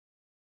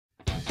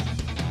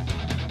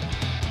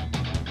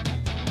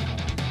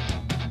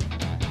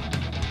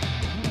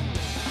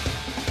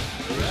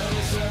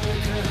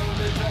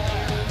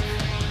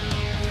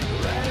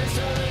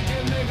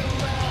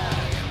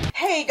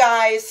Hey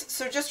guys,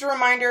 so just a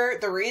reminder,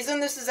 the reason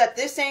this is at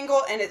this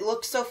angle and it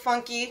looks so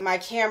funky, my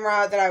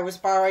camera that I was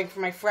borrowing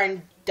from my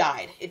friend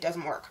died. It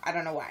doesn't work. I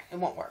don't know why. It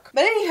won't work.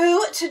 But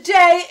anywho,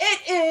 today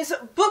it is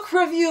Book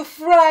Review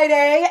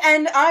Friday,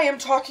 and I am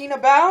talking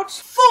about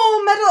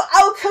Fullmetal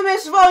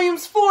Alchemist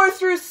Volumes 4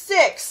 through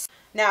 6.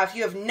 Now, if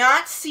you have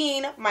not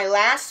seen my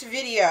last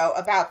video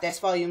about this,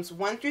 Volumes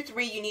 1 through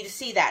 3, you need to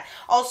see that.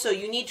 Also,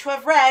 you need to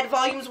have read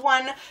Volumes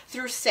 1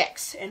 through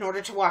 6 in order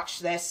to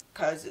watch this,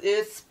 because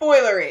it's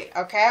spoilery,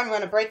 okay? I'm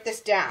going to break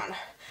this down.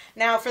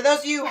 Now, for those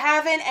of you who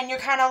haven't, and you're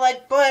kind of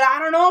like, but I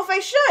don't know if I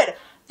should,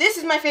 this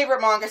is my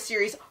favorite manga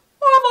series of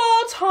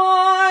all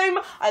time.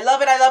 I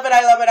love it, I love it,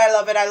 I love it, I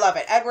love it, I love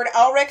it. Edward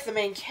Elric, the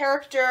main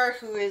character,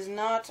 who is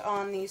not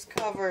on these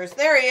covers.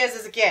 There he is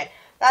as a kid.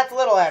 That's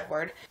little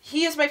Edward.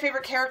 He is my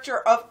favorite character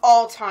of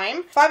all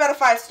time. 5 out of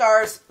 5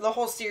 stars, the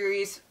whole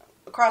series,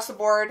 across the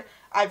board.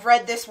 I've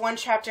read this one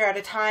chapter at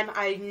a time.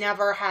 I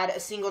never had a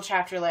single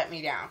chapter let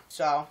me down.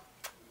 So,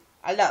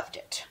 I loved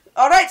it.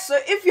 Alright, so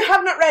if you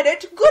have not read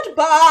it,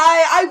 goodbye!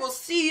 I will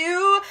see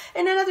you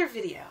in another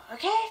video.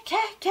 Okay?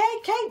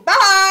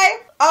 Bye!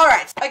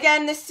 Alright,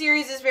 again, this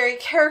series is very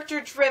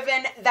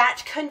character-driven.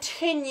 That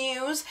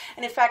continues,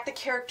 and in fact, the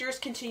characters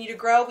continue to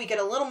grow. We get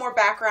a little more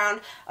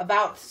background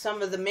about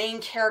some of the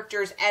main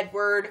characters.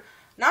 Edward,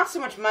 not so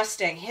much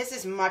Mustang, his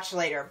is much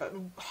later, but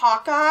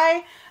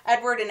Hawkeye,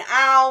 Edward and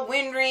Al,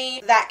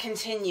 Winry, that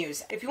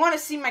continues. If you want to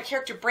see my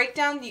character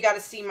breakdown, you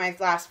gotta see my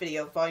last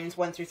video, Volumes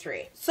 1 through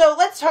 3. So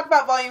let's talk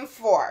about Volume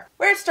 4,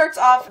 where it starts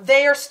off,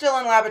 they are still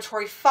in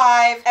Laboratory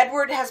 5.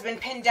 Edward has been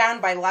pinned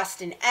down by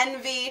lust and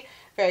envy.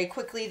 Very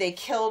quickly, they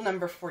kill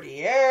number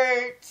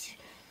 48.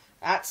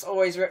 That's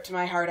always ripped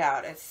my heart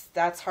out.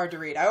 That's hard to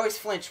read. I always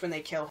flinch when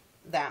they kill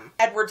them.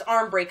 Edward's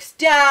arm breaks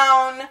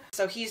down,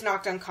 so he's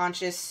knocked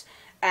unconscious,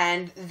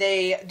 and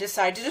they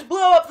decide to just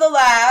blow up the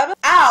lab.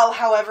 Al,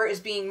 however, is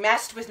being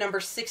messed with number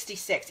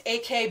 66,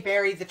 aka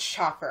Barry the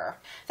Chopper.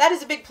 That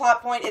is a big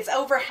plot point. It's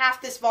over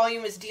half this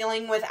volume is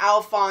dealing with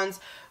Alphonse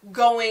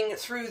going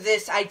through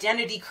this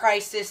identity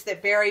crisis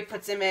that Barry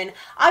puts him in.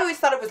 I always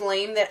thought it was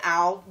lame that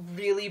Al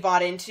really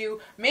bought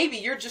into, maybe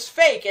you're just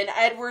fake and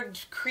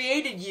Edward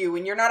created you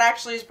and you're not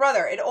actually his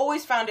brother. It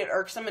always found it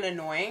irksome and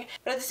annoying,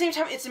 but at the same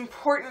time, it's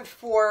important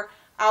for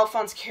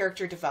Alphonse's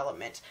character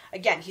development.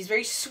 Again, he's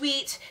very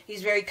sweet,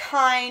 he's very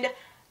kind,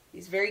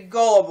 he's very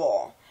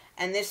gullible.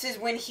 And this is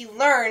when he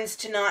learns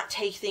to not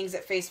take things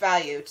at face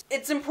value.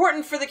 It's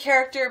important for the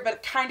character,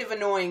 but kind of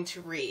annoying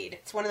to read.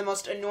 It's one of the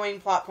most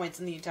annoying plot points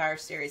in the entire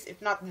series,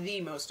 if not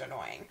the most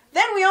annoying.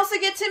 Then we also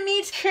get to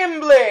meet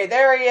Kimberly.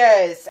 There he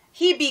is.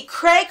 He be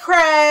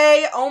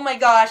cray-cray. Oh my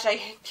gosh, I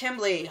hate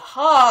Kimberly. That's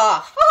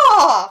my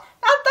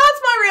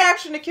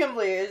reaction to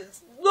Kimberly.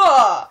 Is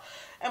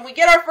and we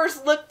get our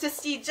first look to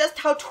see just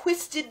how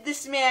twisted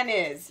this man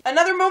is.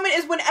 Another moment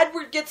is when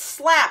Edward gets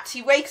slapped.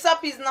 He wakes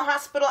up, he's in the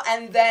hospital,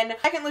 and then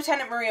Second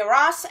Lieutenant Maria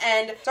Ross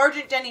and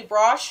Sergeant Denny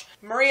Brosh,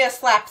 Maria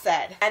slaps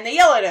Ed, and they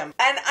yell at him.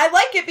 And I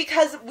like it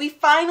because we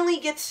finally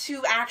get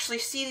to actually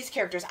see these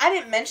characters. I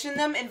didn't mention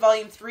them in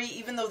Volume 3,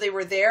 even though they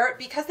were there,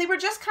 because they were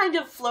just kind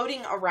of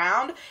floating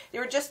around. They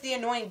were just the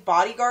annoying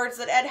bodyguards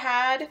that Ed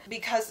had,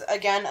 because,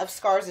 again, of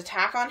Scar's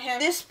attack on him.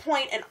 At this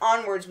point and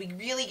onwards, we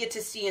really get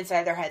to see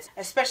inside their heads,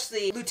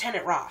 especially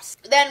Lieutenant Ross.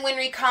 Then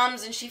Winry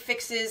comes and she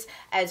fixes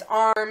Ed's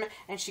arm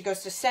and she goes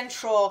to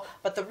Central,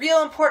 but the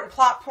real important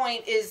plot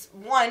point is,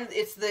 one,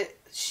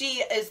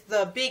 she is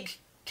the big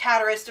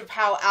catalyst of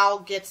how Al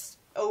gets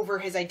over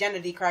his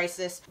identity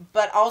crisis,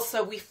 but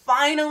also we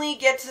finally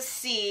get to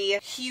see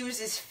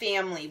Hughes's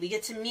family. We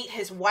get to meet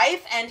his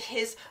wife and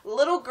his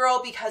little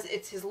girl because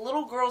it's his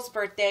little girl's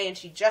birthday and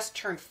she just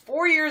turned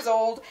 4 years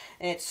old,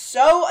 and it's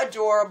so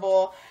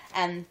adorable,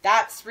 and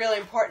that's really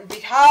important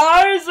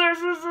because this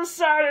is the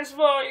saddest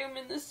volume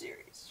in the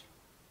series.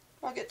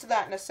 I'll get to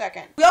that in a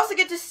second. We also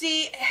get to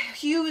see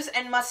Hughes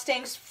and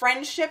Mustang's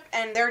friendship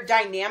and their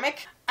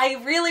dynamic. I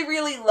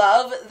really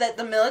love that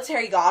the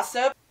military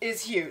gossip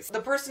is Hughes.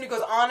 The person who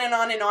goes on and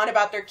on and on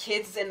about their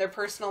kids and their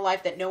personal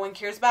life that no one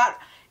cares about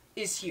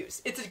is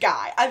Hughes. It's a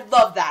guy. I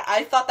love that.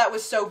 I thought that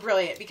was so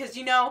brilliant because,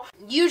 you know,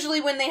 usually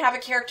when they have a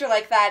character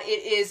like that,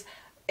 it is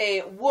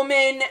a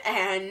woman,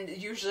 and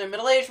usually a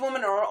middle-aged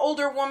woman or an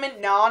older woman.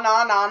 No.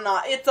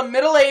 It's a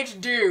middle-aged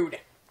dude.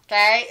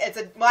 Okay?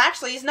 Well,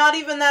 actually, he's not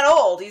even that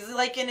old. He's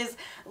like in his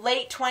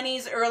late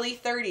 20s, early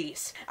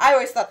 30s. I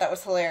always thought that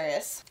was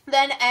hilarious.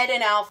 Then Ed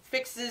and Al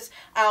fixes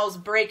Al's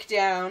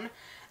breakdown,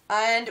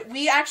 and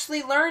we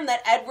actually learn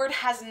that Edward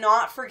has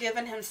not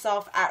forgiven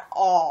himself at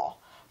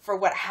all for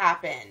what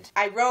happened.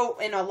 I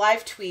wrote in a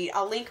live tweet,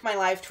 I'll link my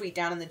live tweet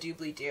down in the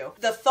doobly-doo,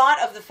 the thought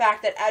of the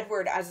fact that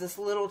Edward, as this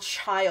little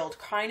child,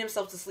 crying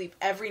himself to sleep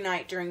every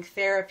night during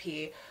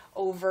therapy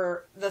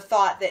over the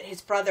thought that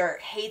his brother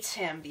hates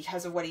him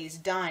because of what he's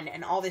done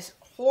and all this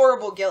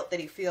horrible guilt that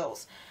he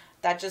feels.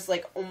 That just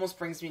like almost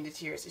brings me to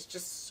tears. It's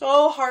just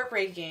so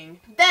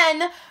heartbreaking.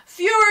 Then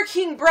Führer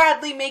King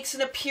Bradley makes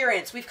an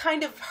appearance. We've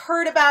kind of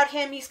heard about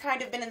him. He's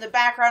kind of been in the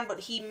background,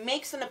 but he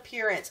makes an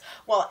appearance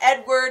while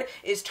Edward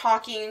is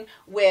talking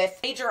with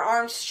Major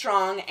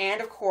Armstrong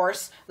and, of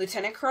course,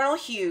 Lieutenant Colonel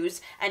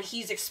Hughes, and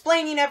he's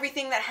explaining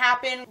everything that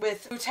happened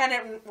with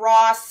Lieutenant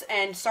Ross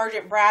and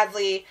Sergeant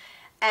Bradley,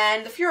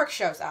 and the Führer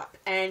shows up,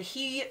 and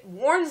he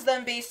warns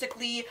them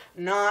basically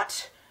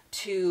not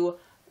to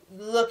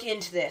look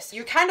into this.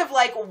 You're kind of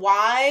like,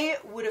 why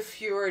would a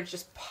Führer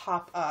just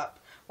pop up?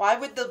 Why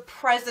would the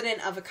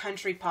president of a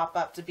country pop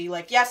up to be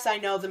like, yes, I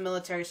know the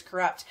military's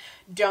corrupt,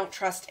 don't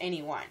trust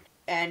anyone,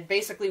 and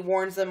basically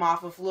warns them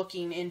off of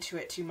looking into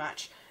it too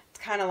much. It's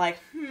kind of like,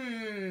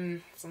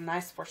 some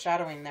nice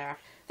foreshadowing there.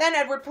 Then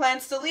Edward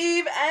plans to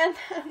leave, and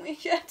we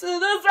get to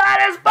the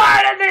saddest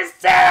part of this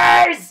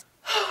series!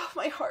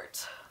 My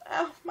heart.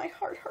 Ow, my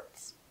heart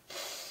hurts.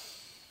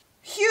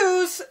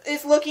 Hughes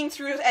is looking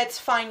through Ed's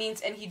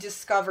findings and he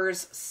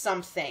discovers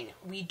something.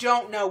 We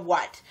don't know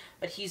what,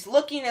 but he's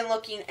looking and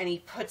looking and he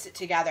puts it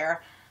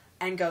together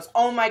and goes,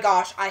 oh my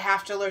gosh, I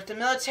have to alert the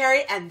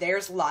military, and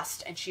there's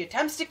Lust. And she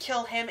attempts to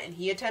kill him and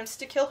he attempts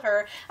to kill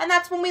her, and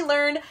that's when we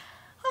learn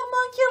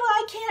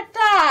homunculi can't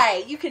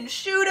die. You can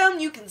shoot them,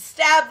 you can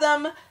stab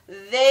them,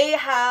 they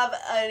have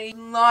a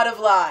lot of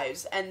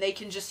lives, and they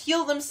can just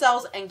heal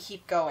themselves and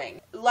keep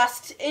going.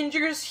 Lust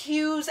injures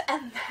Hughes,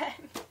 and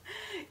then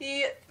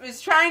he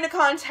is trying to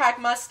contact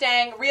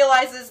Mustang,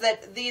 realizes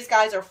that these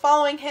guys are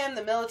following him,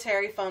 the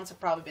military phones have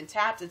probably been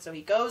tapped, and so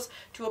he goes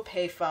to a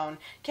payphone.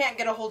 Can't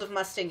get a hold of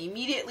Mustang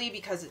immediately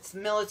because it's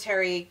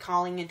military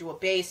calling into a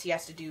base. He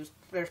has to do,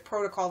 there's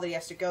protocol that he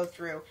has to go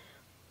through.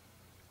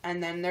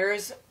 And then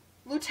there's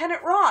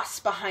Lieutenant Ross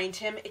behind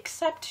him,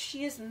 except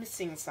she is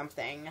missing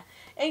something.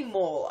 A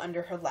mole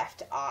under her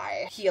left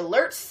eye. He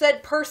alerts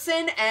said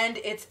person, and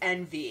it's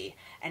Envy.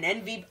 And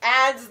Envy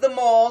adds the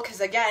mole, because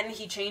again,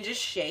 he changes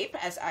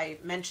shape, as I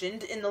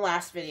mentioned in the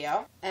last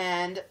video.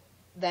 And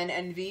then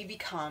Envy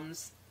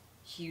becomes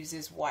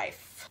Hughes'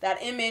 wife.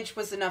 That image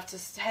was enough to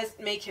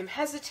make him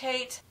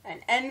hesitate,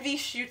 and Envy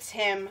shoots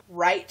him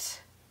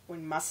right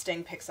when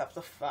Mustang picks up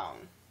the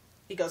phone.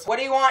 He goes, what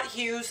do you want,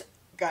 Hughes?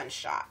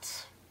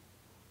 Gunshot.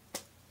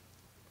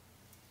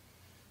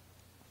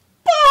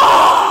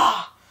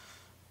 Ah!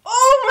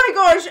 Oh my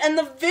gosh, and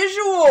the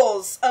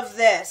visuals of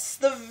this.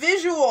 The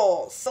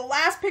visuals. The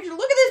last picture.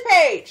 Look at this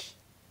page.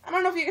 I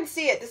don't know if you can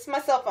see it. This is my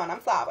cell phone.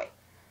 I'm sorry.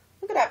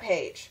 Look at that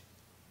page.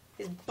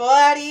 His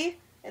body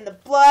and the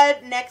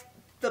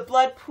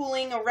blood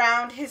pooling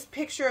around his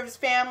picture of his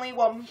family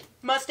while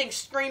Mustang's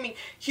screaming,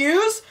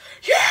 Hughes!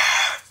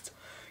 Yes!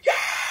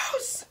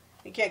 Yes!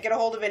 He can't get a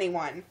hold of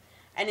anyone.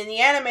 And in the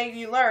anime,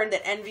 you learn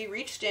that Envy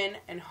reached in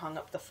and hung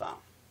up the phone.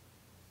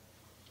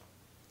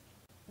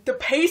 The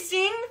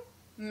pacing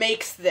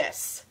makes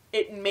this.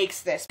 It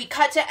makes this. We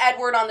cut to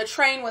Edward on the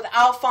train with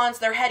Alphonse.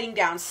 They're heading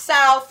down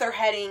south. They're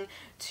heading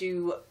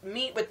to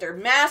meet with their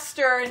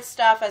master and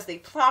stuff, as they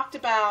talked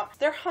about.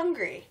 They're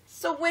hungry.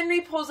 So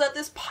Winry pulls out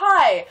this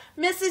pie.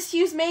 Mrs.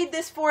 Hughes made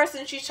this for us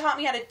and she taught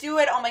me how to do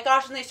it. Oh my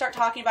gosh. And they start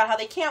talking about how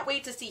they can't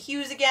wait to see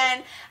Hughes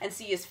again and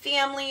see his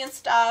family and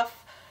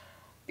stuff,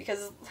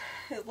 because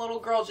his little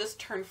girl just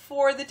turned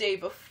 4 the day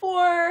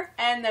before.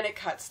 And then it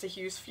cuts to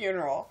Hughes'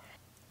 funeral.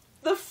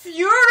 The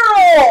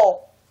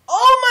funeral!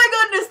 Oh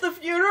my goodness, the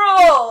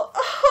funeral!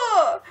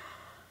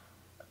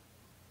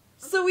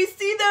 So we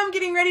see them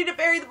getting ready to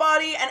bury the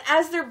body, and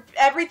as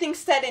everything's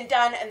said and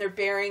done, and they're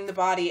burying the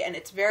body, and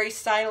it's very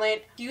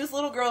silent, Hughes'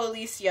 little girl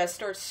Alicia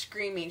starts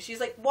screaming.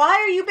 She's like, why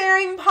are you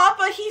burying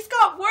Papa? He's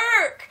got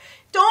work!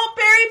 Don't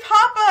bury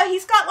Papa!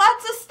 He's got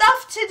lots of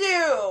stuff to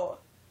do!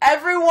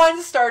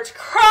 Everyone starts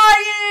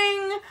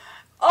crying!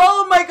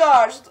 Oh my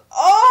gosh!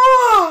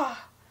 Oh!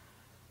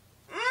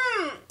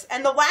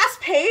 And the last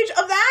page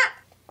of that,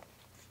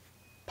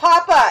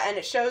 Papa, and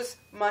it shows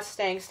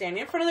Mustang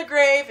standing in front of the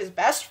grave, his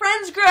best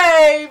friend's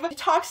grave. He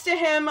talks to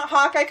him.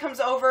 Hawkeye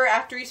comes over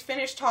after he's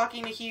finished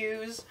talking to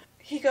Hughes.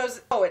 He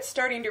goes, oh, it's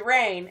starting to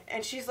rain.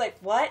 And she's like,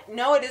 what?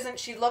 No, it isn't.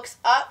 She looks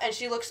up and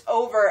she looks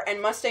over,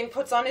 and Mustang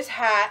puts on his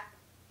hat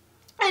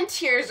and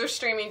tears are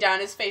streaming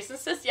down his face and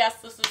says, yes,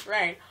 this is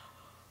rain.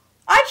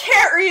 I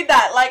can't read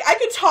that. Like, I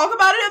could talk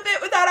about it a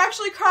bit without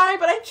actually crying,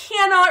 but I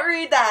cannot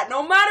read that.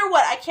 No matter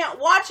what. I can't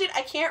watch it.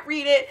 I can't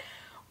read it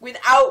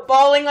without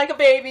bawling like a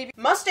baby.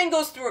 Mustang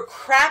goes through a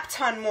crap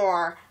ton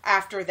more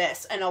after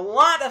this, and a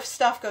lot of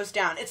stuff goes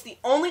down. It's the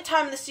only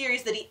time in the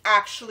series that he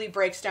actually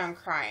breaks down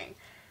crying.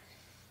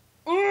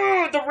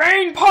 Ooh, the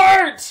rain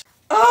part!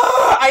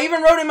 Ugh, I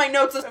even wrote in my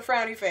notes a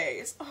frowny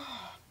face. Ugh.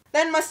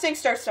 Then Mustang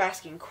starts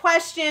asking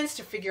questions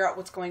to figure out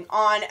what's going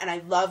on, and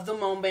I love the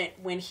moment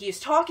when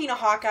he's talking to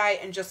Hawkeye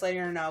and just letting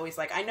her know. He's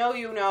like, I know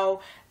you know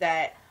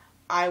that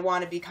I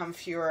want to become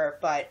Führer,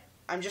 but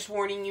I'm just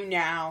warning you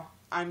now,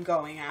 I'm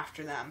going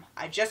after them.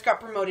 I just got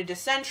promoted to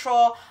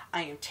Central.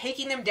 I am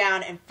taking them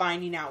down and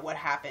finding out what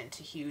happened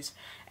to Hughes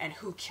and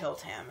who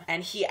killed him.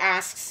 And he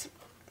asks,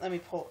 let me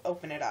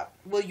open it up.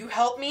 Will you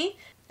help me?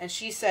 And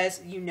she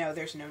says, you know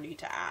there's no need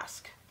to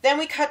ask. Then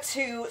we cut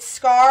to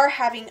Scar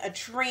having a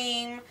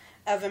dream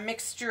of a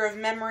mixture of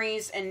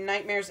memories and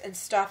nightmares and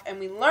stuff, and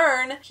we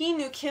learn he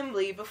knew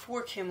Kimberly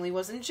before Kimberly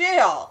was in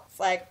jail. It's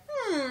like,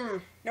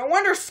 no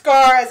wonder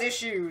Scar has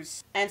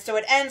issues. And so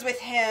it ends with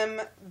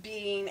him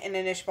being in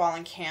an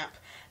Ishbalan camp.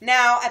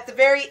 Now, at the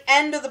very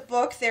end of the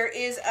book, there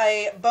is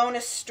a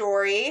bonus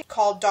story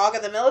called Dog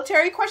of the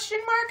Military, ?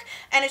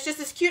 And it's just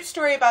this cute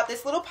story about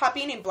this little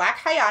puppy named Black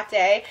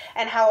Hayate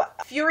and how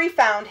Fury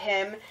found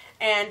him.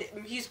 And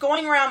he's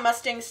going around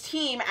Mustang's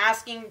team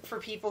asking for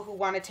people who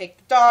want to take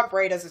the dog.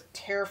 Braid is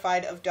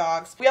terrified of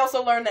dogs. We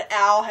also learn that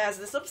Al has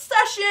this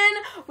obsession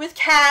with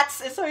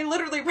cats, and so he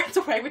literally runs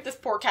away with this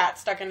poor cat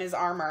stuck in his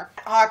armor.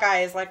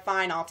 Hawkeye is like,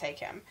 fine, I'll take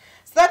him.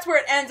 So that's where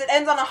it ends. It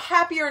ends on a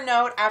happier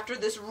note after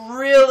this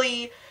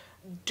really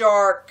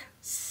dark,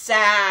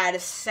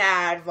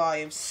 sad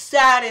volume.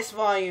 Saddest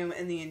volume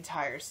in the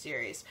entire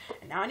series.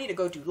 And now I need to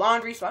go do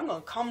laundry, so I'm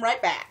going to come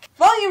right back.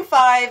 Volume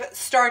 5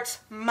 starts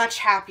much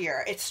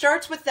happier. It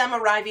starts with them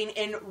arriving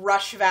in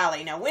Rush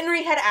Valley. Now,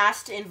 Winry had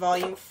asked in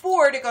Volume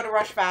 4 to go to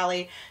Rush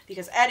Valley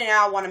because Ed and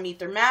Al want to meet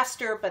their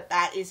master, but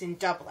that is in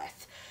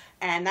Doubleth.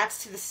 And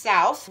that's to the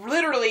south.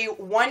 Literally,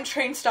 one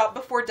train stop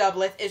before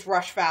Doubleth is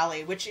Rush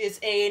Valley, which is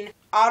an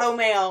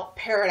automail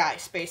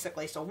paradise,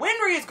 basically. So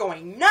Winry is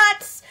going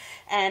nuts,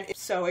 and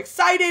it's so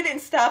excited and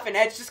stuff, and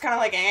Ed's just kind of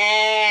like,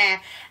 eh.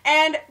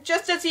 And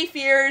just as he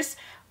fears,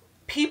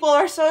 people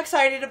are so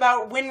excited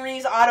about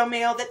Winry's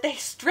automail that they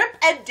strip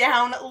Ed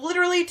down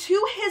literally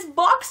to his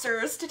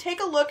boxers to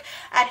take a look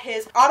at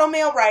his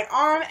automail right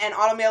arm and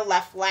automail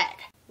left leg.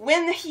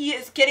 When he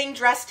is getting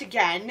dressed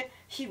again,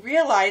 he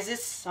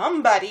realizes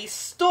somebody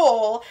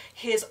stole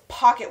his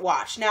pocket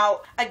watch.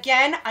 Now,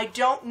 again, I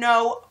don't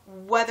know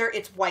whether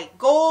it's white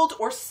gold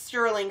or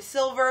sterling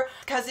silver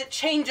because it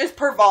changes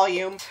per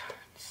volume.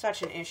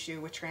 Such an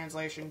issue with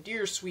translation.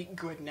 Dear sweet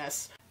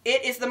goodness.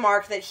 It is the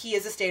mark that he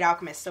is a state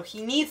alchemist, so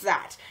he needs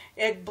that.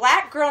 A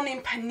black girl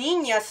named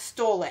Panina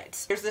stole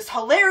it. There's this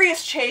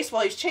hilarious chase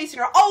while he's chasing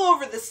her all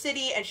over the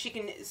city, and she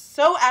is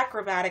so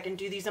acrobatic and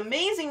do these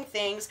amazing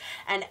things,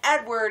 and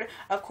Edward,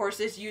 of course,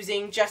 is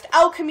using just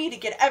alchemy to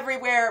get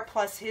everywhere,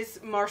 plus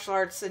his martial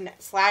arts and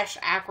slash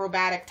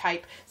acrobatic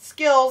type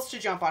skills to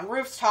jump on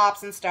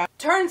rooftops and stuff.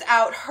 Turns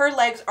out her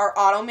legs are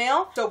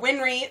automail, so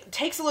Winry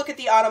takes a look at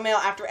the automail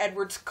after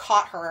Edward's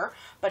caught her,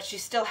 but she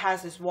still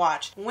has his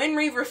watch.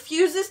 Winry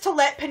refuses to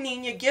let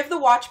Panina give the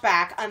watch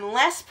back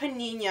unless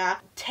Panina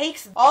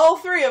takes all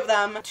three of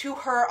them to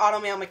her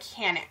automail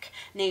mechanic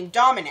named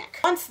Dominic.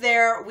 Once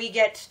there, we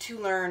get to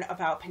learn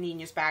about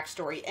Panina's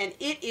backstory, and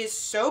it is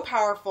so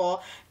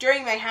powerful.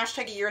 During my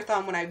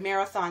 #yearathon when I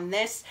marathon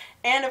this,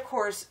 and of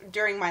course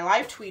during my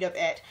live tweet of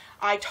it,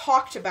 I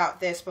talked about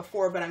this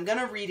before, but I'm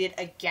gonna read it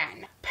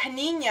again.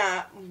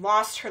 Panina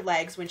lost her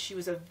legs when she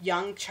was a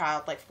young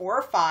child, like 4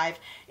 or 5,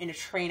 in a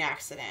train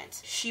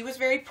accident. She was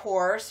very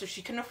poor, so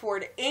she couldn't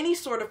afford any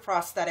sort of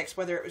prosthetics,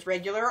 whether it was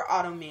regular or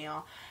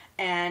automail.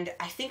 And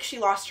I think she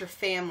lost her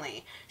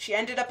family. She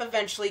ended up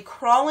eventually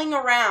crawling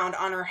around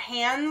on her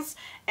hands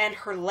and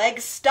her leg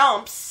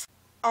stumps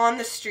on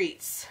the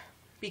streets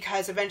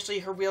because eventually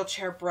her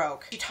wheelchair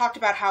broke. She talked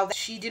about how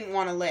she didn't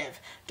want to live.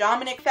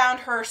 Dominic found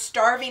her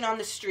starving on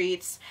the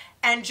streets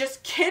and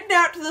just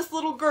kidnapped this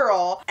little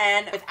girl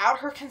and, without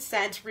her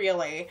consent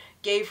really,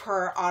 gave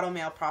her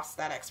automail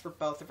prosthetics for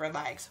both of her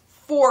legs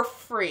for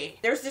free.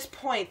 There's this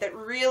point that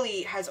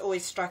really has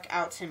always struck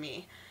out to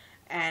me,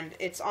 and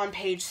it's on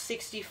page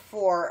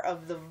 64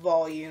 of the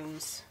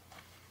volumes.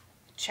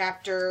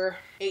 Chapter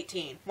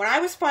 18. When I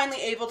was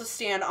finally able to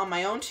stand on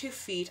my own 2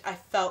 feet, I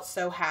felt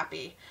so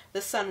happy.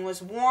 The sun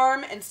was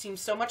warm and seemed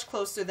so much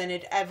closer than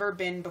it had ever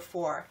been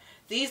before.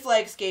 These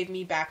legs gave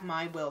me back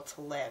my will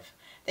to live.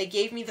 They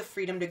gave me the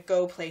freedom to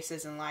go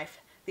places in life.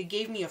 They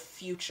gave me a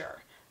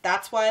future.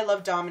 That's why I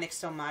love Dominic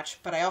so much,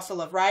 but I also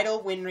love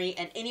Rydell, Winry,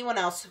 and anyone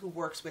else who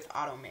works with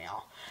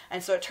automail.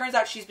 And so it turns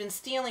out she's been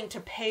stealing to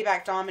pay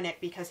back Dominic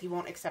because he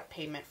won't accept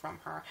payment from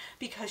her,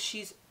 because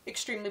she's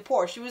extremely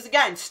poor. She was,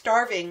 again,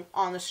 starving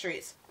on the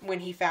streets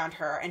when he found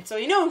her, and so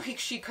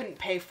she couldn't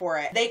pay for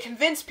it. They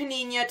convinced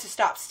Panina to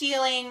stop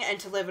stealing and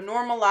to live a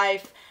normal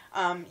life,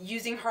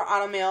 using her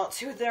automail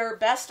to their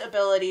best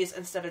abilities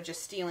instead of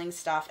just stealing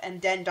stuff,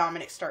 and then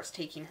Dominic starts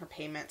taking her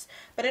payments.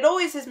 But it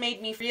always has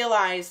made me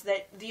realize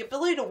that the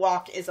ability to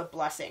walk is a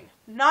blessing.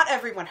 Not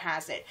everyone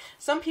has it.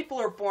 Some people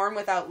are born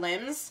without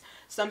limbs.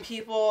 Some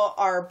people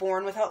are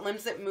born without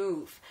limbs that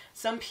move.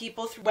 Some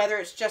people, whether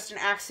it's just an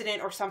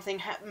accident or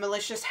something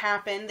malicious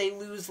happened, they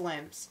lose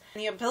limbs.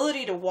 And the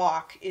ability to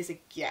walk is a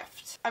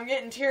gift. I'm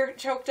getting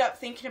choked up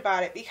thinking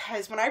about it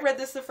because when I read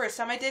this the first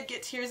time, I did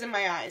get tears in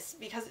my eyes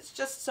because it's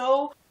just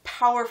so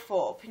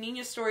powerful.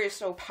 Panina's story is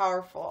so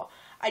powerful.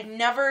 I'd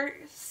never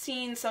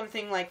seen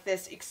something like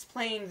this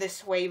explained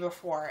this way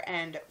before,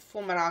 and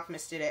Fullmetal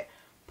Alchemist did it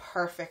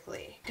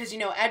perfectly. Because, you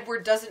know,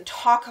 Edward doesn't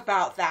talk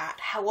about that,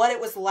 what it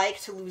was like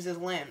to lose his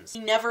limbs. He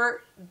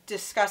never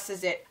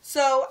discusses it.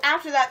 So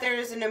after that, there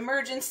is an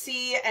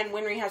emergency and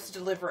Winry has to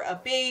deliver a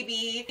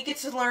baby. We get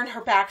to learn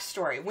her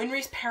backstory.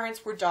 Winry's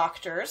parents were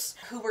doctors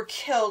who were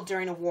killed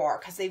during a war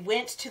because they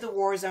went to the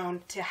war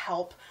zone to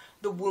help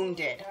the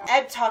wounded.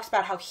 Ed talks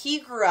about how he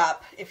grew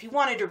up, if he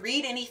wanted to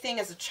read anything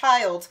as a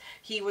child,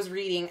 he was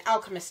reading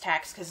alchemist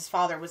texts because his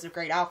father was a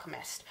great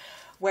alchemist.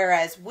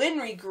 Whereas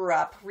Winry grew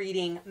up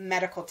reading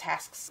medical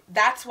texts.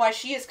 That's why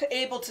she is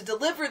able to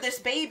deliver this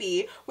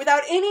baby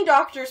without any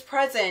doctors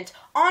present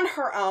on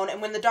her own.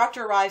 And when the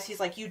doctor arrives, he's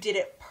like, you did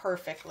it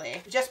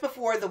perfectly. Just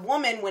before the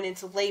woman went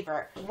into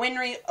labor,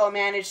 Winry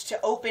managed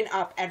to open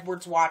up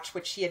Edward's watch,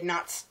 which he had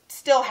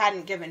still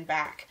hadn't given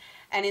back.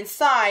 And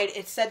inside,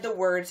 it said the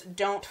words,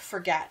 don't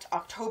forget,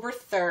 October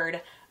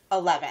 3rd,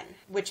 11,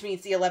 which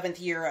means the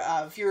 11th year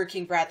of Fuhrer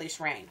King Bradley's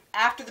reign.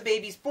 After the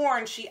baby's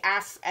born, she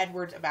asks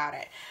Edward about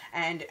it.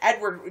 And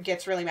Edward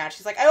gets really mad.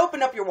 She's like, I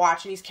opened up your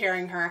watch, and he's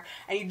carrying her.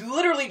 And he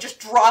literally just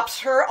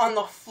drops her on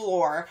the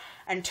floor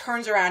and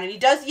turns around. And he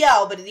does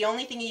yell, but the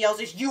only thing he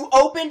yells is, you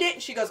opened it?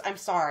 And she goes, I'm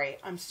sorry.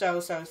 I'm so,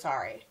 so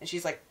sorry. And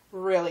she's like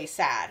really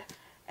sad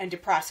and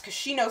depressed because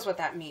she knows what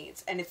that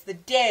means. And it's the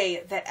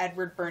day that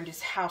Edward burned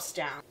his house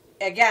down.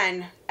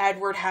 Again,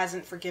 Edward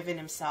hasn't forgiven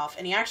himself.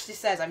 And he actually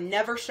says, I've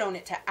never shown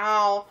it to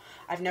Al.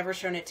 I've never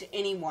shown it to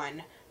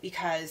anyone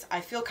because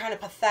I feel kind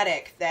of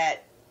pathetic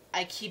that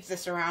I keep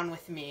this around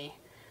with me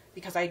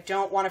because I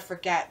don't want to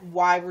forget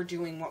why we're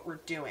doing what we're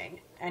doing.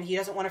 And he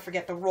doesn't want to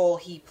forget the role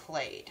he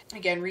played.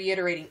 Again,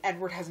 reiterating,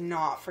 Edward has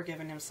not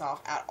forgiven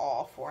himself at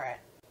all for it.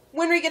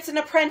 Winry gets an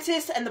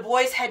apprentice and the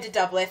boys head to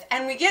Dublin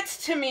and we get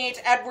to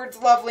meet Edward's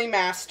lovely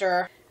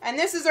master. And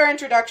this is our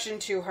introduction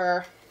to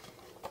her.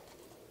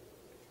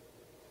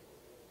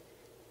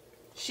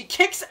 She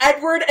kicks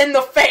Edward in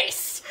the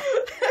face.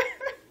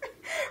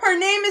 Her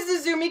name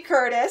is Izumi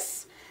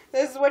Curtis.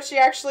 This is what she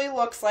actually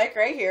looks like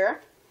right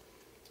here.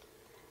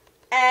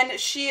 And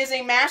she is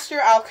a master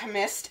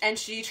alchemist, and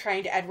she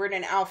trained Edward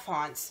and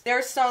Alphonse.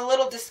 There's some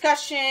little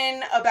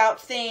discussion about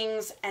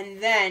things,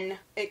 and then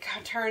it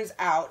turns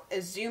out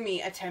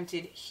Izumi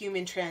attempted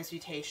human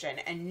transmutation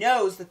and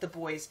knows that the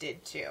boys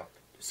did too.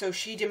 So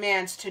she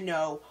demands to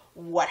know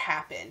what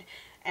happened.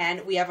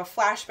 And we have a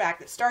flashback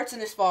that starts in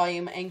this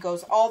volume and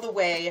goes all the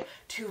way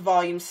to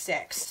volume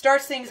 6.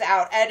 Starts things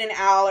out, Ed and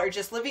Al are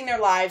just living their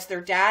lives.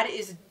 Their dad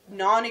is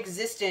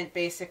non-existent,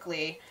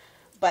 basically,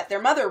 but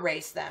their mother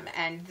raised them.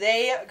 And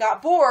they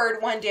got bored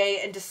one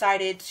day and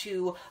decided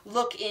to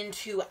look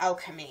into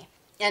alchemy.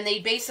 And they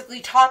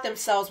basically taught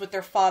themselves with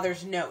their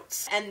father's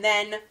notes. And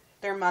then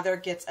their mother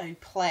gets a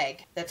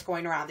plague that's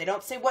going around. They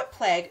don't say what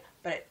plague,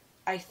 but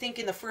I think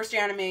in the first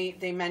anime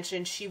they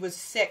mentioned she was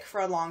sick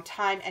for a long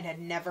time and had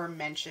never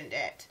mentioned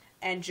it.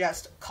 And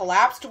just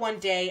collapsed one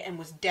day and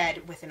was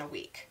dead within a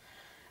week.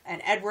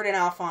 And Edward and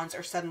Alphonse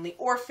are suddenly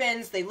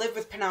orphans. They live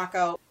with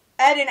Pinako.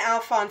 Ed and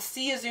Alphonse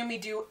see Izumi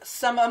do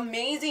some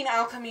amazing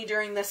alchemy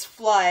during this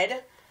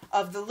flood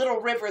of the little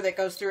river that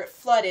goes through it,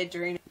 flooded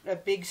during a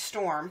big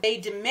storm. They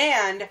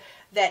demand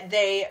that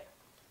they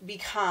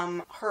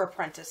become her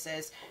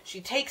apprentices.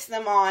 She takes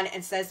them on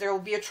and says there will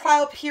be a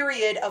trial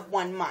period of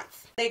 1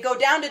 month. They go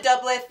down to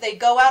Dublin, they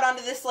go out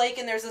onto this lake,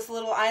 and there's this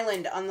little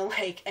island on the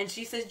lake, and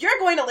she says, you're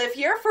going to live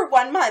here for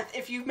 1 month.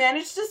 If you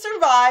manage to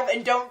survive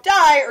and don't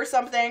die or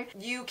something,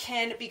 you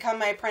can become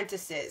my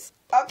apprentices.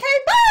 Okay,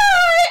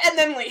 bye! And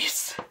then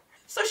leaves.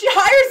 So she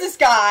hires this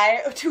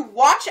guy to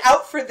watch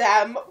out for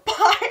them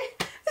by...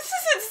 This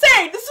is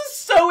insane! This is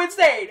so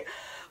insane!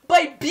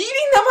 By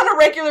beating them on a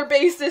regular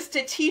basis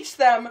to teach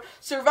them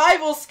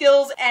survival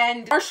skills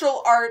and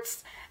martial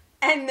arts,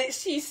 and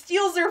she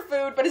steals their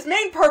food, but his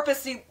main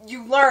purpose,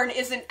 you learn,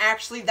 isn't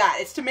actually that.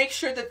 It's to make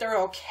sure that they're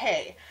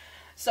okay.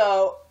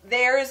 So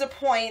there is a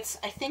point,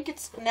 I think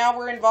it's, now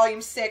we're in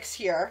volume 6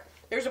 here,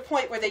 there's a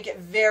point where they get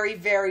very,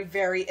 very,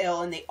 very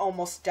ill and they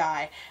almost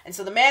die. And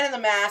so the man in the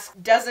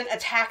mask doesn't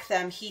attack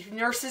them, he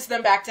nurses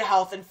them back to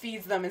health and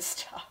feeds them and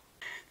stuff.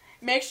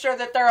 Make sure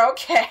that they're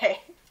okay.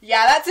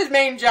 Yeah, that's his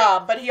main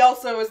job, but he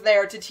also is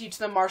there to teach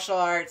them martial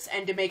arts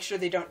and to make sure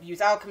they don't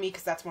use alchemy,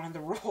 because that's one of the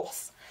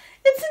rules.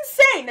 It's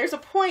insane! There's a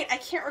point, I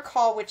can't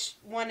recall which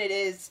one it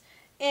is,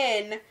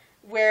 in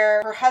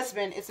where her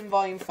husband is in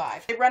volume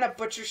 5. They run a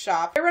butcher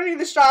shop. They're running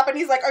the shop and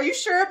he's like, are you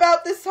sure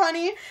about this,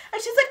 honey?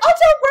 And she's like, oh,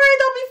 don't worry,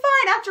 they'll be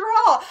fine. After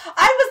all,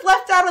 I was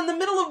left out in the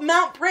middle of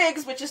Mount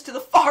Briggs, which is to the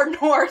far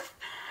north.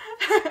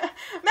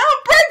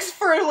 Mount Briggs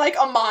for like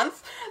a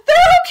month. They're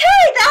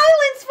okay. The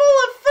island's full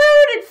of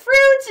food and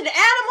fruits and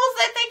animals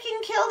that they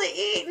can kill to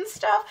eat and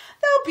stuff.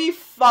 They'll be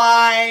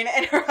fine.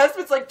 And her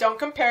husband's like, don't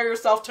compare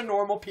yourself to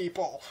normal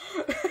people.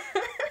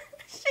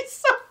 She's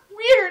so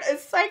weird and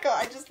psycho.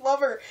 I just love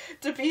her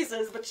to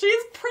pieces, but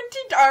she's pretty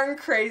darn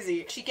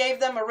crazy. She gave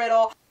them a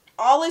riddle.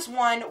 All is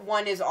one,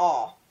 one is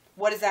all.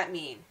 What does that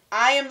mean?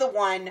 I am the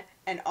one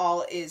and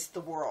all is the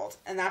world.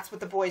 And that's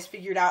what the boys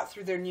figured out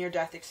through their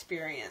near-death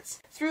experience.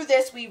 Through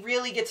this, we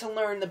really get to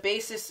learn the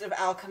basis of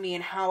alchemy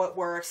and how it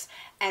works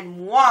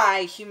and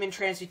why human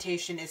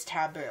transmutation is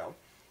taboo.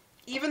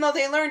 Even though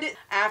they learned it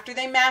after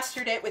they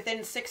mastered it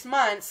within 6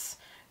 months,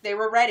 they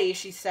were ready,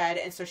 she said,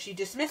 and so she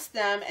dismissed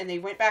them and they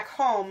went back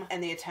home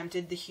and they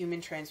attempted the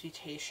human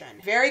transmutation.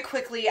 Very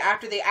quickly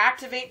after they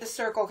activate the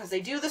circle, because they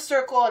do the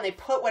circle and they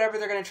put whatever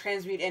they're going to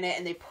transmute in it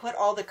and they put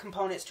all the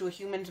components to a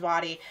human's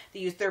body, they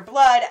use their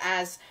blood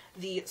as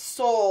the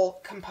soul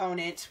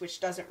component,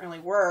 which doesn't really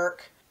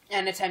work,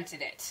 and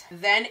attempted it.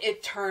 Then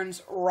it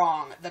turns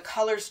wrong. The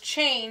colors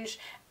change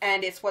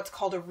and it's what's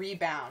called a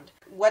rebound.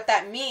 What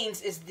that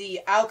means is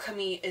the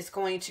alchemy is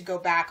going to go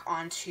back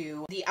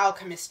onto the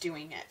alchemist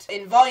doing it.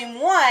 In volume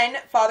 1,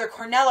 Father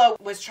Cornello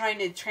was trying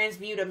to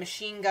transmute a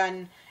machine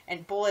gun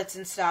and bullets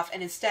and stuff,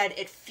 and instead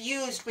it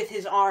fused with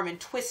his arm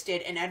and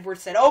twisted, and Edward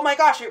said, oh my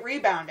gosh, it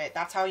rebounded.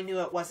 That's how he knew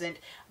it wasn't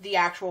the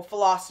actual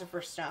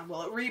Philosopher's Stone.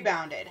 Well, it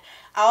rebounded.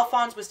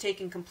 Alphonse was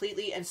taken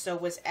completely, and so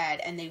was Ed,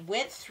 and they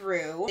went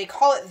through, they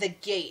call it the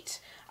gate.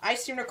 I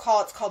seem to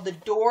recall it's called the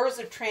Doors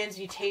of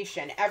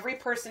Transmutation. Every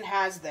person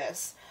has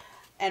this.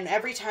 And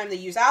every time they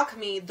use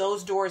alchemy,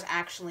 those doors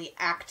actually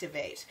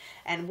activate.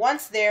 And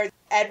once there,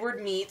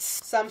 Edward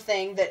meets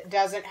something that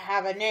doesn't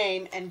have a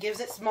name and gives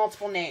it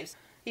multiple names.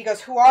 He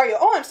goes, who are you?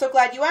 Oh, I'm so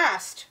glad you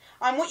asked.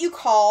 I'm what you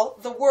call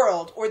the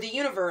world, or the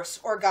universe,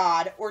 or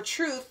God, or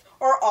truth,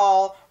 or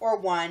all, or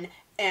one,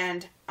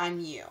 and I'm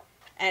you.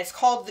 And it's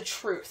called the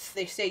truth.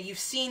 They say, you've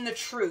seen the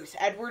truth.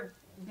 Edward,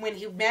 when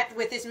he met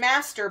with his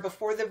master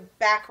before the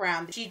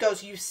background, she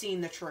goes, you've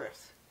seen the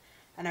truth.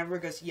 And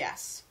Edward goes,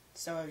 yes.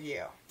 So have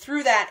you.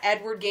 Through that,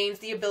 Edward gains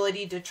the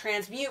ability to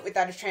transmute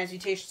without a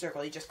transmutation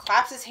circle. He just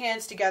claps his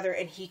hands together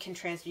and he can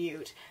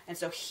transmute. And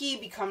so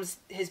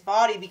his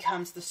body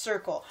becomes the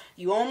circle.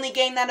 You only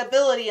gain that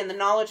ability and the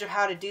knowledge of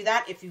how to do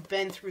that if you've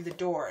been through the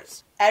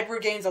doors.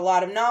 Edward gains a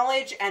lot of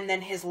knowledge, and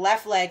then his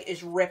left leg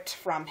is ripped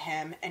from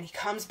him, and he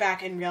comes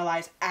back and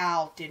realizes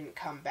Al didn't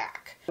come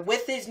back.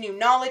 With his new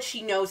knowledge,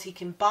 he knows he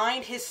can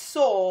bind his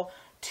soul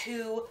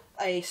to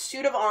a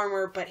suit of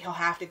armor, but he'll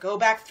have to go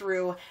back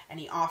through, and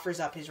he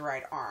offers up his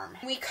right arm.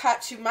 We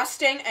cut to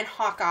Mustang and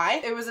Hawkeye.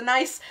 It was a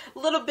nice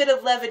little bit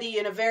of levity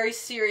and a very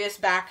serious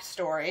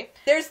backstory.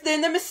 There's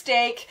then the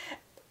mistake.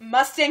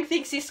 Mustang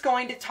thinks he's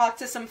going to talk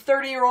to some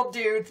 30-year-old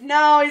dudes.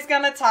 No, he's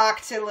gonna talk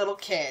to little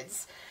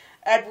kids.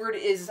 Edward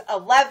is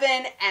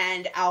 11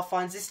 and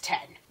Alphonse is 10.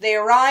 They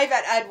arrive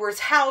at Edward's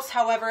house,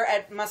 however,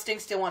 Mustang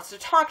still wants to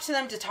talk to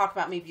them, to talk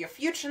about maybe a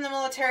future in the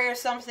military or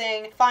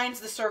something. Finds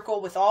the circle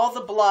with all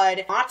the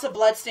blood, lots of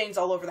blood stains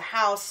all over the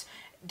house,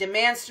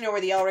 demands to know where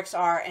the Elrics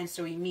are, and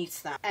so he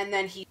meets them. And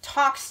then he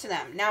talks to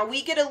them. Now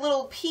we get a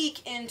little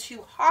peek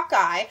into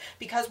Hawkeye,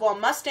 because while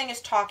Mustang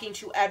is talking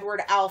to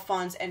Edward,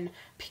 Alphonse, and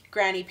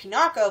Granny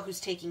Pinocchio, who's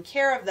taking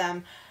care of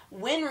them,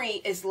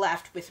 Winry is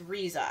left with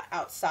Riza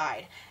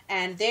outside,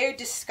 and they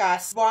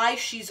discuss why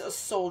she's a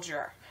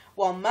soldier,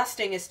 while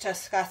Mustang is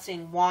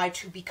discussing why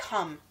to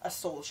become a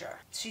soldier.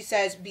 She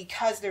says,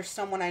 because there's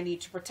someone I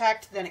need to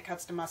protect. Then it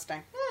cuts to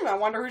Mustang. I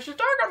wonder who she's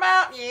talking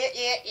about.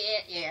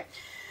 Yeah.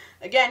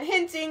 Again,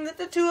 hinting that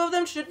the two of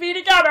them should be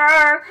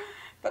together.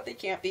 But they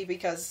can't be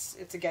because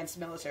it's against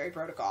military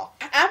protocol.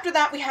 After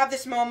that, we have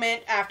this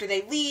moment after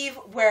they leave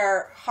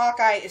where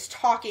Hawkeye is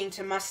talking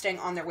to Mustang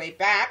on their way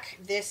back.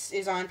 This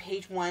is on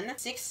page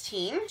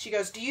 116. She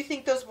goes, do you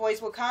think those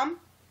boys will come?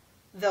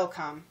 They'll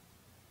come.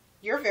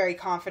 You're very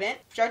confident.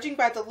 Judging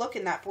by the look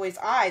in that boy's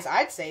eyes,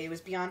 I'd say he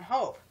was beyond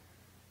hope.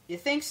 You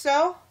think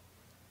so?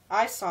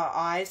 I saw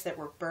eyes that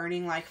were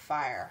burning like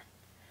fire.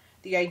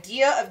 The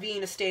idea of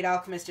being a state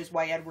alchemist is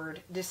why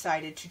Edward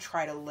decided to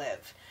try to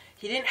live.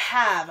 He didn't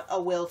have a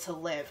will to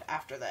live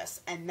after this,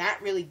 and that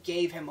really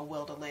gave him a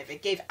will to live.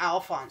 It gave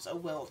Alphonse a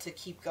will to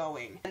keep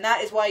going. And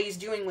that is why he's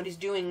doing what he's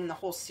doing in the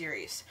whole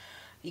series.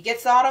 He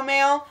gets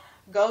automail,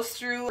 goes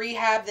through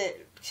rehab that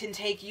can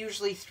take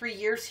usually 3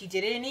 years. He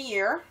did it in a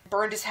year,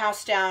 burned his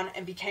house down,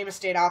 and became a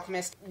state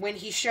alchemist. When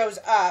he shows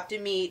up to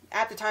meet,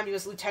 at the time he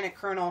was lieutenant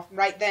colonel,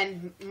 right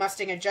then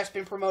Mustang had just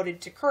been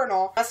promoted to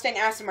colonel. Mustang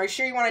asked him, are you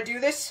sure you want to do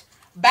this?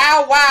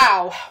 Bow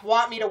wow!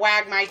 Want me to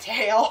wag my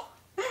tail?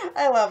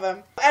 I love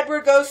him.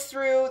 Edward goes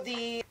through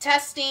the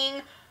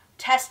testing,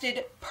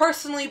 tested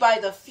personally by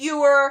the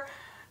viewer.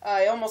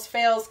 He almost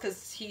fails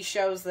because he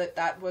shows that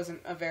that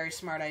wasn't a very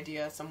smart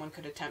idea. Someone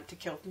could attempt to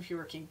kill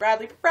Viewer King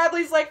Bradley, but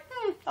Bradley's like,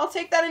 I'll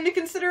take that into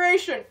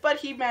consideration. But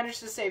he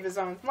managed to save his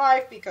own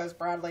life because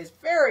Bradley's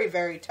very,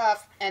 very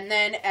tough. And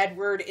then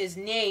Edward is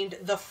named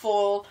the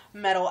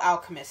Fullmetal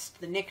Alchemist,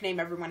 the nickname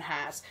everyone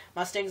has.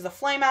 Mustang's the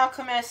Flame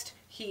Alchemist,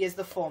 he is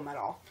the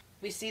Fullmetal.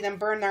 We see them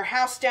burn their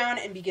house down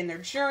and begin their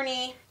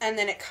journey, and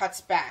then it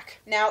cuts back.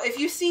 Now, if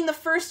you've seen the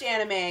first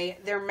anime,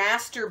 their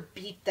master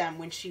beat them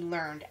when she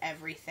learned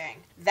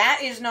everything.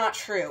 That is not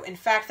true. In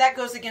fact, that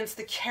goes against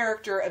the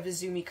character of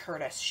Izumi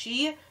Curtis.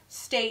 She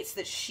states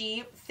that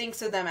she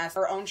thinks of them as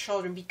her own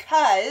children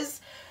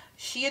because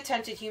She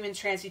attempted human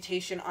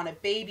transmutation on a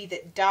baby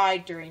that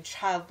died during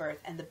childbirth,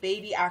 and the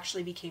baby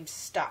actually became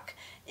stuck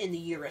in the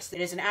uterus.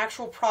 It is an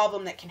actual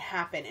problem that can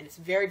happen, and it's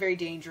very, very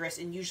dangerous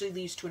and usually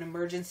leads to an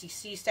emergency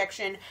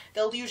C-section.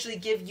 They'll usually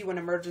give you an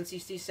emergency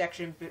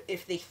C-section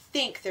if they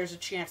think there's a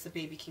chance the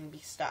baby can be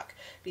stuck.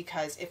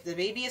 Because if the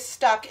baby is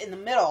stuck in the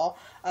middle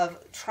of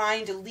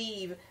trying to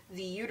leave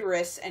the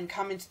uterus and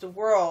come into the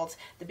world,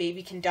 the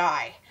baby can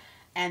die,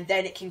 and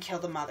then it can kill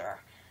the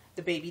mother.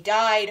 The baby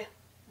died.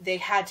 They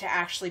had to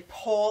actually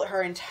pull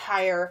her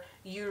entire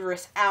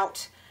uterus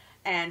out,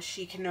 and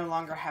she can no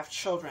longer have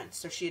children.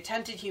 So she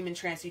attempted human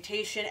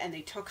transmutation, and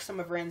they took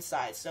some of her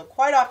insides. So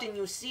quite often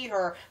you see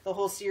her, the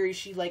whole series,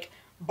 she like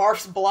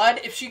barfs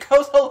blood if she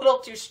goes a little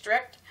too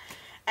strict.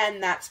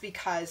 And that's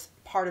because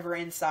part of her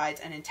insides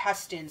and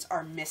intestines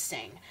are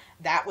missing.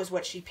 That was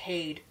what she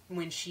paid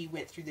when she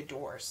went through the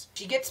doors.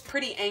 She gets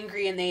pretty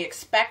angry and they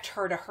expect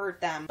her to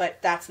hurt them,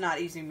 but that's not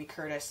Izumi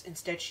Curtis.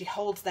 Instead, she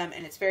holds them,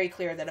 and it's very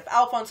clear that if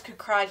Alphonse could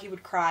cry, he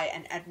would cry,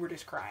 and Edward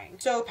is crying.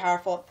 So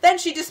powerful. Then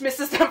she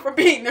dismisses them for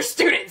being their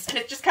students, and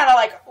it's just kind of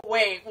like,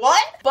 wait,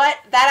 what? But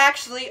that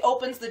actually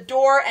opens the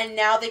door, and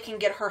now they can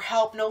get her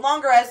help, no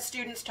longer as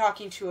students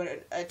talking to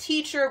a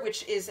teacher,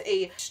 which is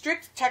a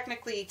strict,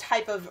 technically,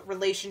 type of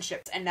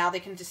relationship, and now they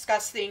can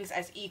discuss things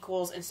as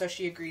equals, and so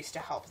she agrees to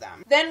help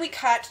them. Then we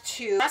cut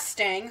to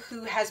Mustang,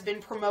 who has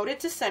been promoted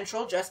to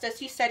Central, just as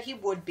he said he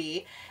would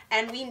be,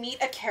 and we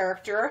meet a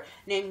character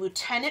named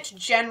Lieutenant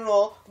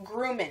General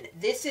Grumman.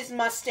 This is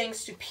Mustang's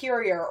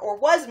superior, or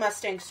was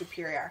Mustang's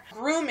superior.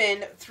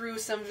 Grumman, through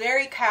some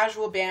very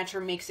casual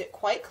banter, makes it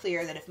quite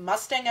clear that if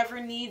Mustang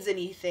ever needs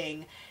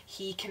anything,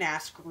 he can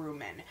ask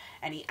Grumman.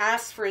 And he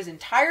asks for his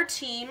entire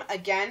team.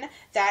 Again,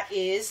 that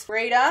is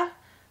Breda,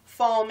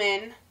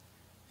 Fallman,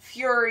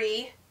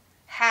 Fury,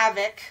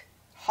 Havoc,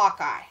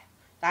 Hawkeye.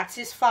 That's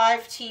his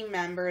 5 team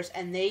members,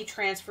 and they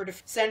transfer to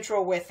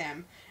Central with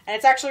him. And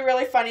it's actually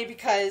really funny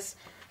because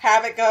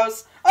Havoc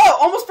goes, "Oh,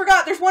 almost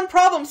forgot, there's one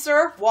problem,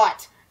 sir."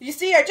 "What?" "You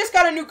see, I just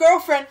got a new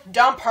girlfriend."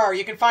 "Dump her,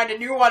 you can find a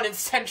new one in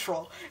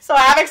Central." So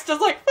Havoc's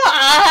just like,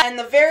 ah! And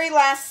the very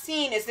last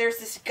scene is there's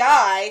this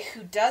guy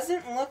who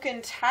doesn't look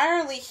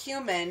entirely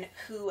human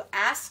who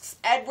asks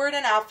Edward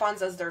and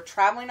Alphonse as they're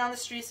traveling on the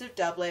streets of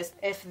Douglas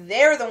if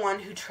they're the one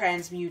who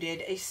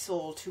transmuted a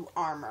soul to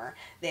armor.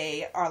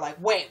 They are like,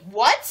 wait,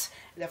 what?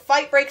 The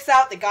fight breaks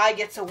out, the guy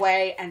gets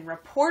away and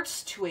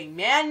reports to a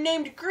man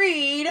named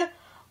Greed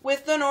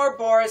with an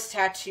Ouroboros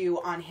tattoo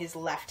on his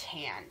left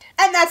hand.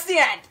 And that's the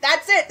end.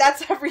 That's it.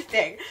 That's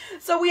everything.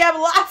 So we have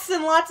lots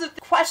and lots of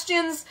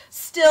questions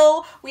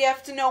still. We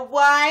have to know,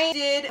 why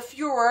did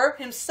Fuhrer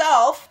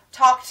himself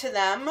talk to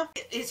them?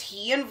 Is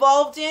he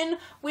involved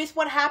with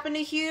what happened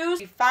to Hughes?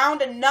 We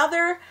found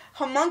another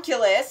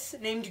homunculus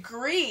named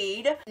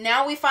Greed.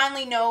 Now we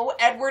finally know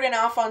Edward and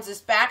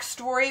Alphonse's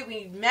backstory.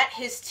 We met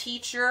his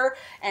teacher,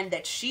 and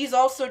that she's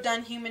also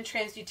done human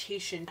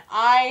transmutation.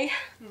 I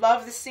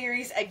love the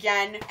series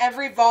again.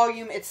 Every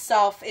volume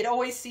itself, it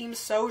always seems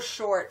so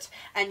short,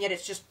 and yet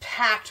it's just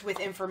packed with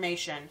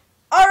information.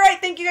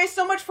 Alright, thank you guys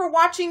so much for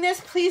watching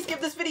this. Please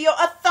give this video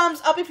a thumbs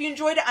up if you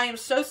enjoyed it. I am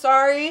so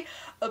sorry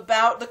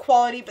about the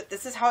quality, but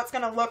this is how it's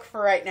going to look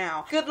for right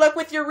now. Good luck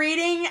with your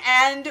reading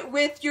and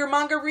with your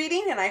manga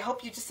reading, and I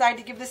hope you decide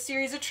to give this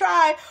series a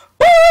try.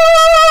 Woo!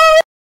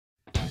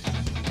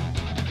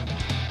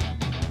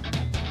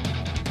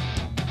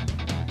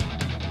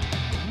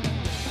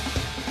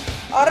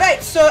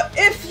 Alright, so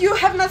if you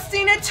have not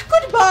seen it,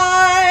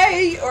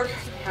 goodbye! Or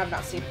have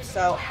not seen it.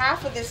 So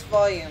half of this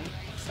volume,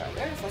 so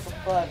there's like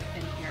a bug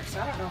in here,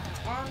 so I don't know if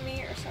it's on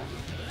me or something.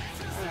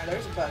 I don't know,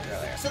 there's a bug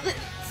earlier.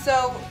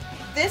 So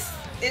this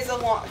is a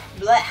long,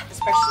 bleh,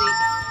 especially,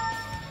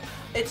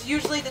 it's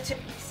usually the tip,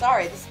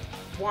 sorry, this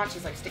watch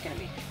is like sticking to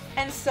me.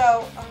 And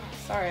so, oh,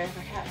 sorry, I have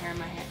my cat hair in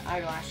my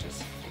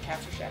eyelashes, the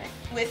cats are shedding.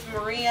 With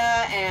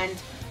Maria and,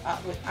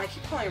 I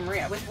keep calling her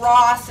Maria, with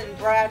Ross and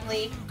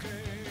Bradley,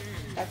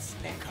 that's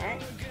the name,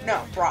 right?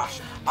 No, Brosh.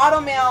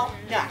 Automail,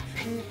 no,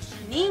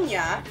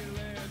 Panina,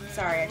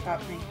 sorry, I thought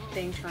my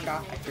thing turned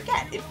off, I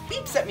forget, it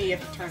beeps at me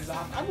if it turns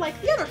off,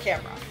 unlike the other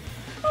camera.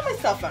 On my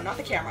cell phone, not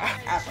the camera,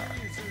 ever.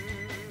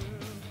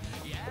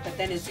 But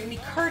then Izumi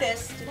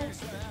Curtis, did I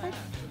see the bug?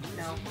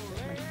 No,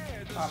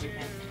 my bobby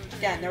pin.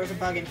 Again, there was a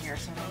bug in here,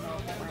 so I don't know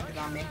if it landed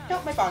on me.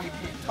 Nope, my bobby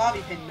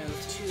pin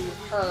moved to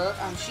her.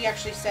 She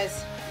actually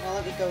says, well,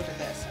 let me go to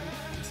this.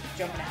 I'm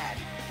jumping ahead.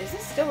 Is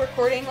this still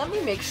recording? Let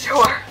me make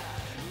sure.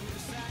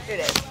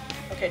 It is.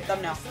 Okay,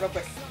 thumbnail, real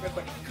quick, real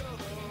quick.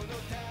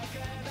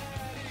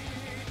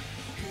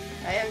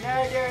 I have no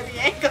idea where the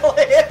angle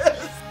is.